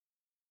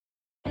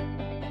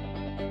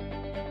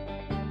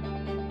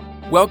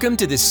Welcome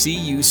to the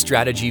CU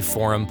Strategy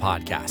Forum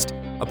podcast,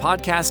 a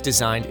podcast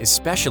designed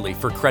especially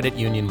for credit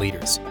union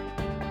leaders.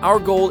 Our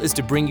goal is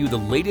to bring you the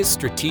latest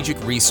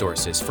strategic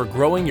resources for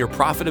growing your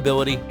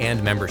profitability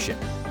and membership.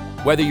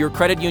 Whether your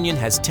credit union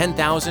has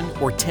 10,000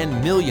 or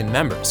 10 million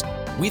members,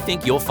 we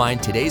think you'll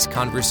find today's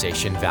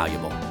conversation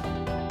valuable.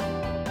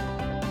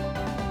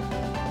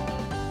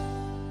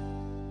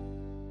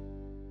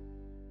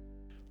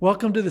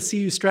 Welcome to the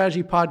CU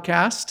Strategy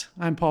Podcast.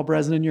 I'm Paul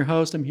Bresnan, your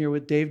host. I'm here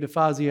with Dave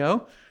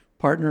DeFazio,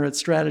 partner at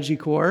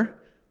StrategyCorps.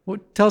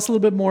 Tell us a little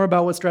bit more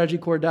about what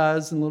StrategyCorps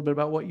does and a little bit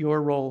about what your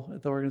role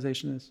at the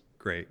organization is.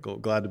 Great.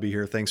 Glad to be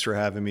here. Thanks for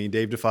having me.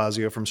 Dave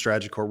DeFazio from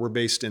StrategyCorps. We're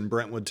based in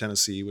Brentwood,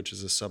 Tennessee, which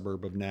is a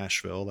suburb of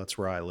Nashville. That's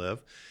where I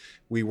live.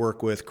 We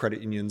work with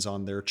credit unions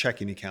on their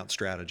checking account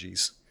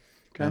strategies.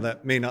 Okay. Now,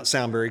 that may not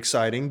sound very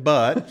exciting,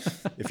 but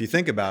if you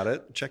think about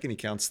it, checking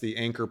account's the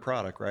anchor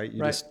product, right?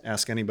 You just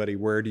ask anybody,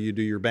 where do you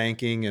do your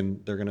banking?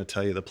 And they're going to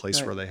tell you the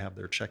place where they have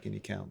their checking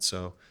account.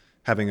 So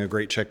having a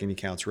great checking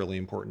account is really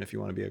important if you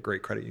want to be a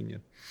great credit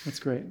union. That's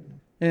great.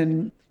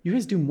 And you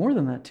guys do more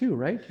than that too,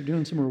 right? You're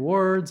doing some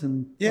rewards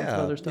and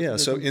other stuff. Yeah.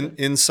 So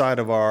inside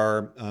of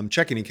our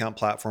checking account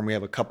platform, we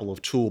have a couple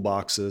of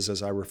toolboxes,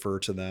 as I refer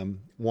to them.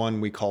 One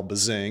we call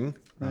Bazing.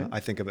 Right. I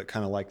think of it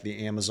kind of like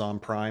the Amazon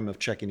Prime of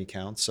checking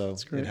accounts. So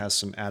it has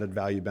some added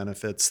value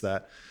benefits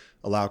that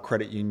allow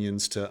credit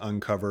unions to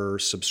uncover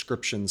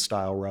subscription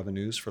style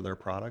revenues for their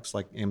products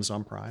like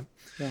Amazon Prime.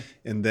 Yeah.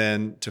 And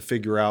then to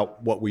figure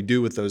out what we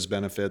do with those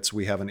benefits,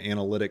 we have an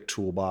analytic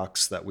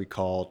toolbox that we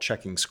call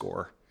Checking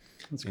Score.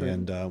 That's great.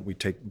 And we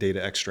take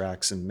data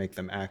extracts and make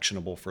them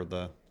actionable for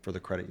the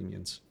credit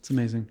unions. It's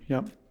amazing.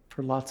 Yep.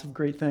 For lots of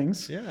great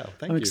things. Yeah,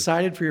 I'm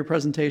excited for your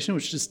presentation,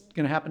 which is just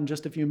going to happen in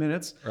just a few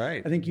minutes.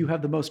 Right. I think you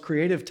have the most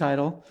creative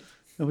title.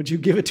 Would you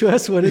give it to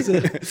us? What is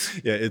it?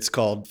 Yeah, it's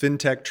called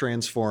FinTech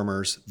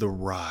Transformers, The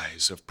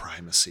Rise of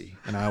Primacy.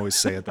 And I always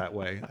say it that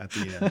way at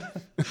the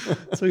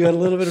end. So we got a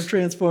little bit of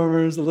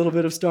Transformers, a little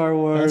bit of Star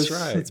Wars. That's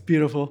right. It's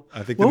beautiful.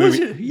 I think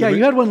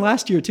you had one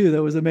last year too.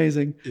 That was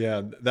amazing.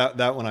 Yeah,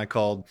 that one I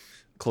called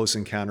Close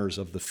Encounters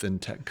of the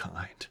FinTech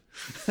Kind.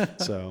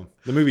 So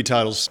the movie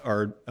titles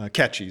are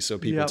catchy, so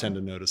people tend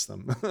to notice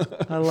them.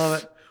 I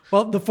love it.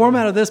 Well, the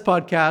format of this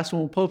podcast,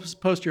 we'll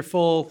post your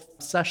full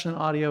session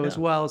audio as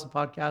well as a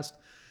podcast.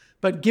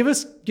 But give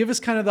us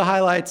kind of the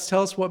highlights.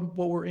 Tell us what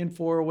we're in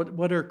for.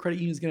 What are credit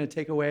unions going to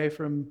take away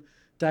from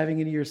diving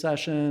into your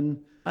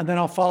session? And then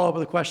I'll follow up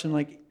with a question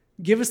like,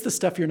 give us the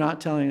stuff you're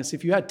not telling us.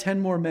 If you had 10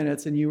 more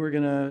minutes and you were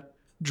going to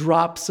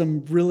drop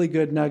some really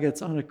good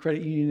nuggets on a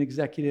credit union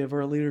executive or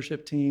a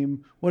leadership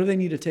team, what do they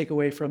need to take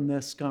away from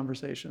this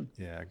conversation?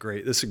 Yeah,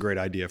 great. This is a great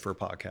idea for a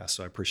podcast,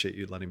 so I appreciate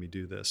you letting me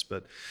do this.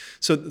 But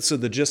so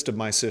the gist of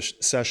my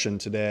session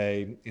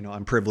today,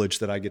 I'm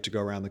privileged that I get to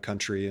go around the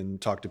country and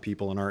talk to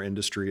people in our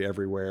industry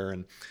everywhere.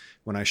 And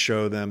when I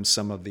show them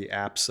some of the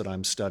apps that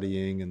I'm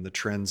studying and the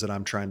trends that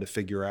I'm trying to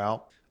figure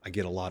out, I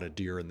get a lot of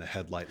deer in the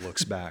headlight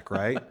looks back,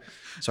 right?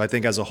 So I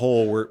think as a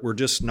whole, we're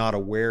just not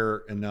aware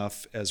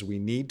enough as we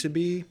need to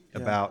be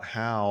about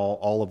how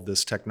all of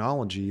this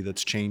technology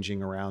that's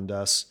changing around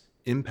us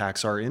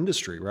impacts our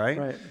industry,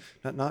 right?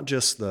 Not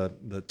just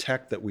the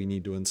tech that we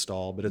need to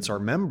install, but it's our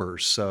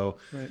members. So,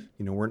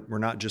 we're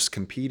not just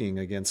competing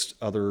against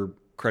other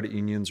credit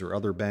unions or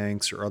other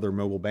banks or other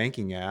mobile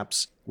banking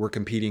apps. We're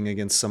competing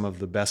against some of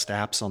the best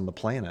apps on the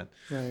planet.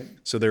 Right.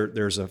 So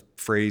there's a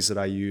phrase that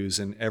I use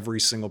in every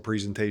single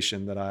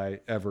presentation that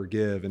I ever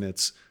give, and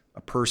it's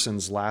a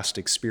person's last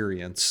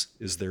experience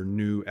is their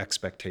new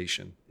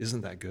expectation.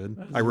 Isn't that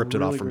good? I ripped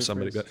it off from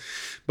somebody.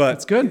 But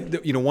it's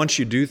good. Once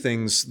you do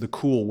things the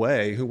cool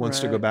way, who wants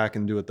to go back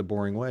and do it the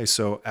boring way?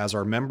 So as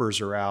our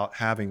members are out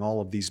having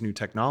all of these new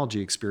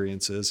technology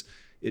experiences,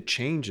 it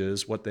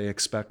changes what they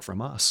expect from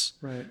us.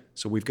 Right.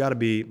 So we've got to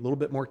be a little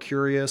bit more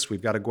curious.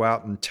 We've got to go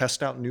out and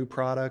test out new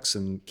products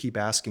and keep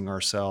asking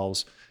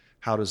ourselves,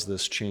 how does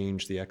this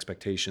change the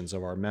expectations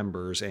of our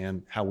members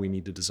and how we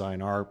need to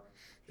design our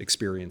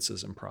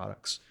experiences and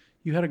products?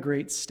 You had a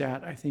great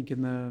stat, I think,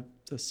 in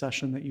the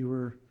session that you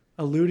were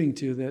alluding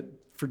to, that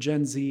for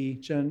Gen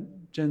Z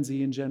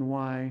and Gen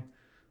Y,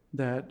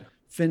 that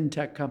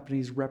fintech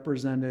companies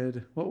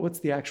represented, what's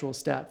the actual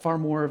stat? Far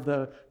more of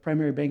the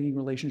primary banking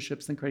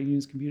relationships than credit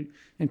unions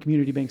and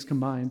community banks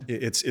combined.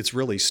 It's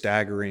really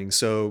staggering.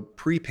 So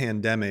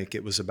pre-pandemic,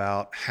 it was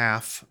about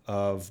half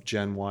of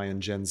Gen Y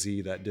and Gen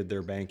Z that did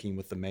their banking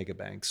with the mega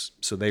banks.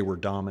 So they were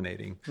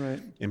dominating. Right.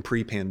 In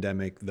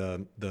pre-pandemic,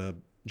 the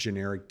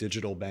generic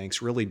digital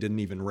banks really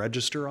didn't even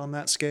register on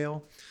that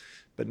scale.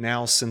 But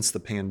now, since the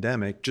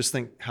pandemic, just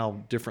think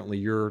how differently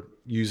you're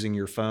using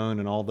your phone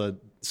and all the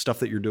stuff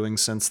that you're doing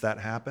since that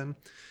happened.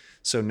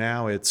 So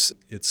now it's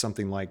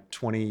something like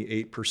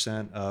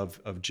 28%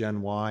 of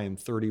Gen Y and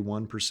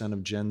 31%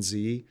 of Gen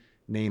Z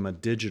name a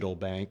digital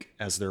bank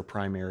as their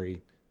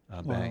primary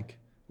bank,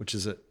 which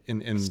is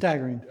in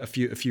staggering. A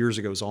few years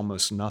ago was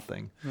almost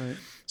nothing. Right.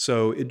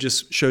 So it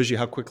just shows you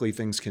how quickly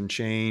things can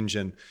change.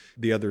 And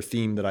the other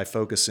theme that I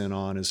focus in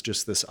on is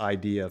just this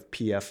idea of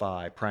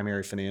PFI,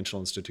 primary financial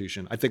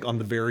institution. I think on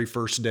the very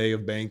first day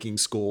of banking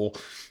school,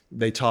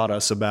 they taught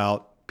us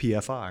about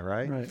PFI,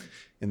 right? Right.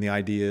 And the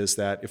idea is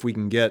that if we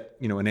can get,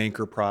 an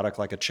anchor product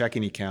like a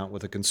checking account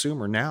with a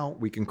consumer, now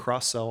we can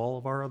cross-sell all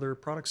of our other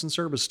products and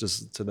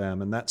services to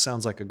them. And that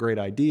sounds like a great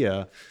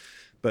idea.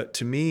 But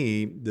to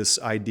me, this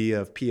idea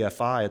of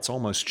PFI, it's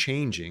almost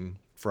changing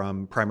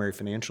from primary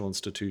financial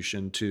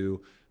institution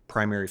to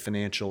primary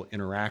financial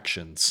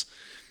interactions.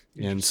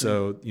 And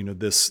so,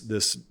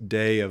 this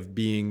day of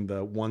being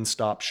the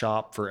one-stop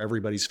shop for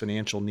everybody's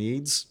financial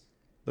needs,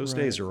 those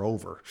days are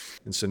over.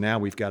 And so now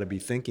we've got to be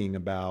thinking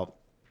about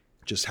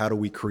just how do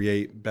we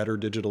create better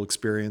digital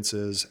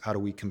experiences? How do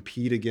we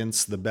compete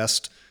against the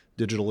best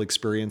digital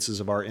experiences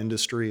of our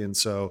industry? And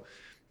so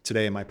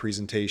today in my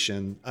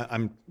presentation,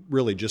 I'm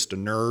really just a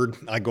nerd.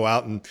 I go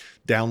out and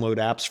download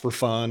apps for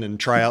fun and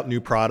try out new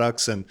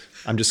products. And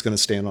I'm just going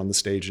to stand on the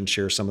stage and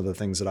share some of the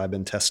things that I've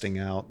been testing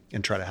out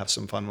and try to have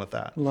some fun with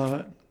that. Love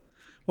it.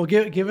 Well,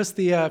 give us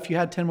the, if you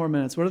had 10 more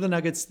minutes, what are the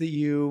nuggets that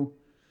you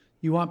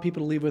want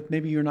people to leave with?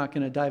 Maybe you're not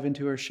going to dive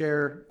into or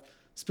share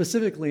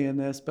specifically in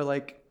this, but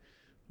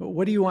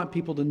what do you want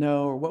people to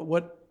know, or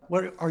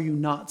what are you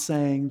not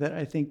saying that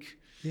I think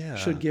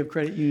should give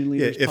credit union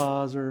leaders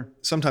pause? Or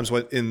sometimes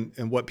what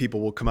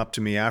people will come up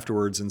to me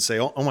afterwards and say,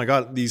 oh my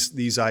God,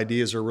 these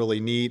ideas are really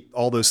neat.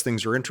 All those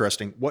things are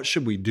interesting. What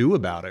should we do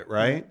about it,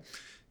 right?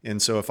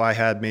 And so if I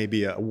had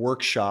maybe a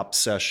workshop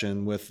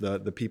session with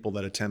the people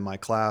that attend my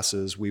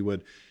classes, we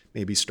would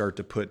maybe start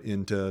to put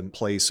into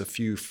place a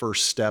few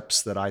first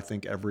steps that I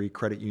think every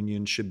credit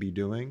union should be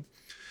doing.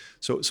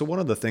 So one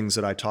of the things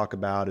that I talk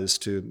about is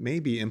to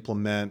maybe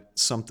implement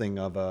something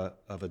of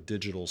a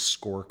digital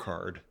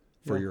scorecard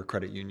for your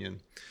credit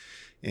union,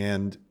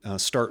 and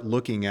start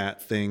looking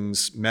at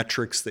things,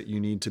 metrics that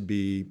you need to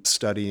be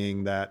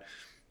studying that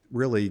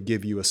really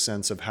give you a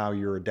sense of how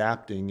you're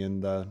adapting in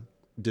the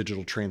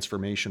digital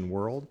transformation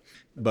world.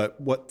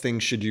 But what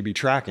things should you be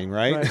tracking,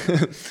 right?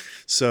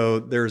 So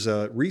there's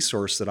a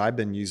resource that I've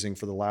been using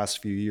for the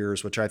last few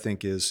years, which I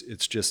think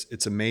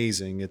it's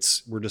amazing.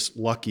 We're just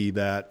lucky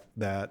that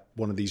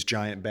one of these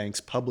giant banks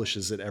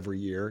publishes it every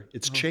year.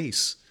 It's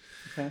Chase.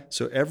 Okay.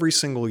 So every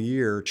single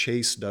year,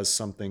 Chase does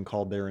something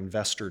called their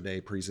Investor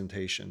Day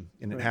presentation,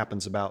 and it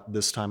happens about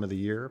this time of the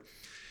year.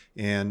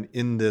 And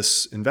in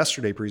this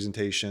Investor Day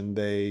presentation,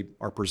 they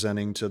are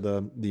presenting to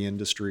the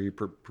industry,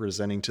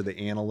 presenting to the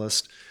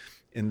analyst,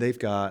 and they've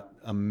got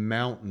a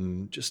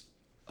mountain, just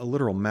a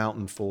literal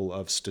mountain full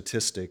of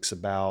statistics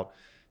about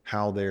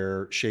how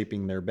they're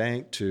shaping their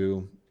bank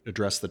to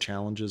address the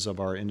challenges of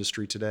our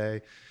industry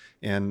today.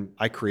 And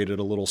I created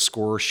a little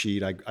score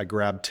sheet. I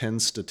grabbed 10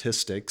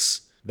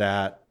 statistics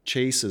that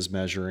Chase is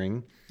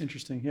measuring.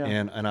 Interesting, yeah.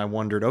 And I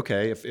wondered,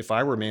 okay, if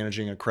I were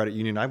managing a credit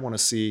union, I want to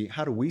see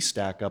how do we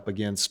stack up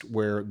against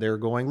where they're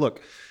going.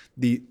 Look,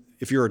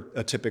 if you're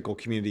a typical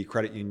community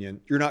credit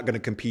union, you're not going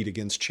to compete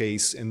against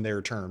Chase in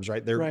their terms,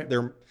 right?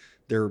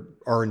 Their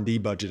R&D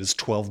budget is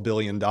 $12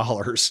 billion.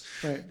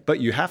 Right. But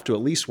you have to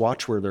at least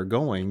watch where they're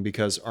going,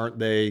 because aren't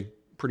they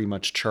pretty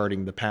much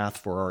charting the path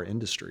for our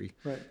industry?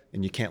 Right.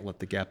 And you can't let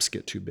the gaps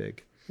get too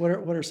big.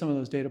 What are some of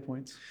those data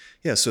points?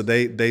 Yeah, so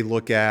they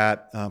look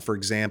at, for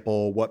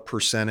example, what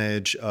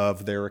percentage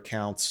of their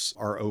accounts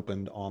are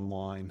opened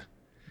online.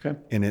 Okay.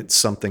 And it's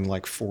something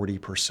like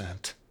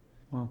 40%.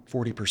 Wow.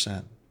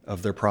 40%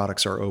 of their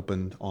products are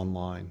opened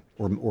online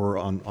or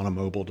on a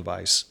mobile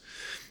device.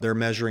 They're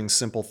measuring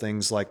simple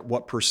things like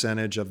what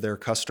percentage of their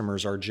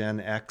customers are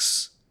Gen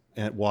X,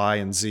 and Y,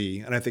 and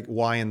Z. And I think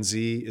Y and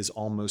Z is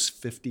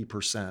almost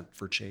 50%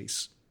 for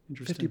Chase.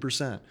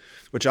 50%,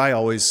 which I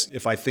always,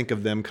 if I think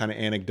of them kind of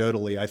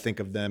anecdotally, I think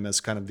of them as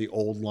kind of the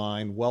old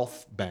line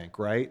wealth bank,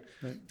 right?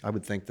 I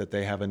would think that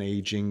they have an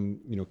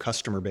aging,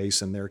 customer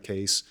base in their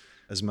case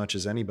as much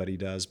as anybody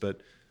does.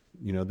 But,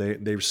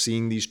 they're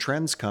seeing these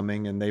trends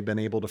coming, and they've been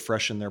able to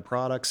freshen their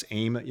products,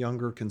 aim at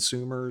younger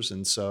consumers.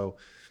 And so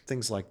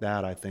things like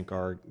that, I think,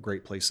 are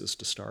great places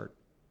to start.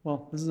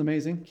 Well, this is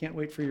amazing. Can't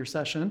wait for your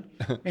session.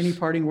 Any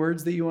parting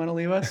words that you want to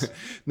leave us?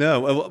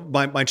 No,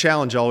 my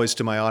challenge always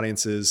to my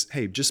audience is,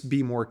 hey, just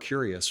be more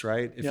curious,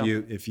 right?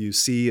 If you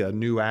see a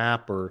new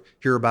app or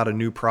hear about a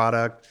new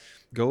product,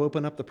 go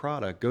open up the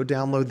product, go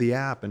download the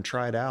app and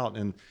try it out,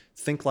 and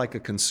think like a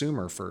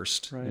consumer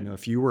first. Right.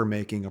 If you were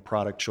making a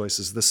product choice,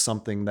 is this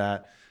something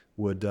that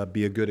would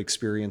be a good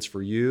experience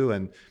for you?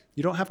 And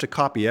you don't have to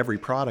copy every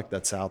product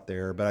that's out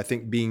there, but I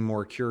think being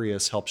more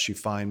curious helps you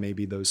find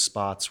maybe those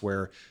spots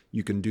where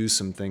you can do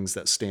some things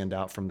that stand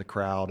out from the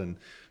crowd. And,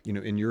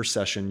 in your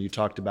session, you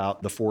talked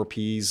about the 4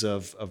 Ps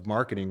of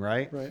marketing,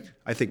 right? Right.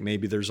 I think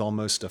maybe there's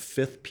almost a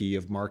 5th P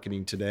of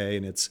marketing today,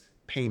 and it's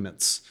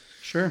payments.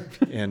 Sure.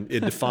 And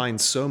it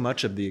defines so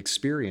much of the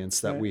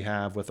experience that we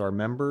have with our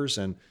members.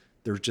 And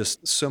there's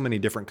just so many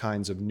different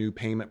kinds of new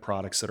payment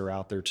products that are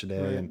out there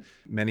today. Right. And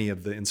many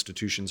of the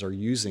institutions are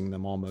using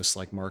them almost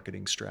like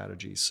marketing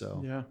strategies.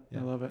 So yeah,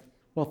 I love it.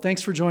 Well,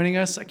 thanks for joining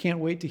us. I can't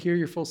wait to hear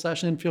your full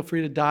session. Feel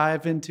free to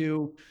dive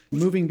into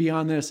moving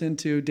beyond this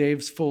into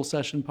Dave's full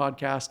session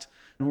podcast.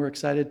 And we're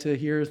excited to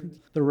hear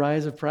the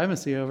rise of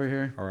primacy over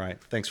here. All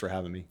right. Thanks for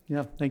having me.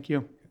 Yeah, thank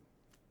you.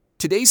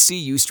 Today's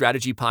CU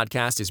Strategy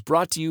Podcast is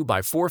brought to you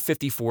by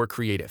 454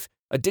 Creative,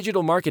 a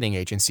digital marketing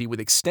agency with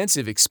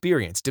extensive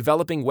experience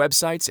developing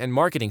websites and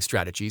marketing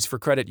strategies for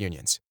credit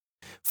unions.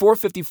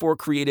 454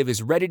 Creative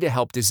is ready to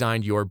help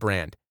design your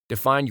brand,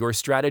 define your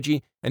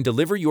strategy, and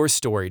deliver your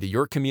story to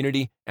your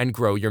community and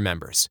grow your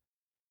members.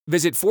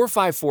 Visit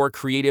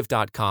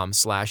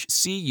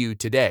 454creative.com/CU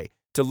today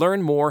to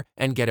learn more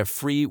and get a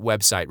free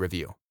website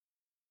review.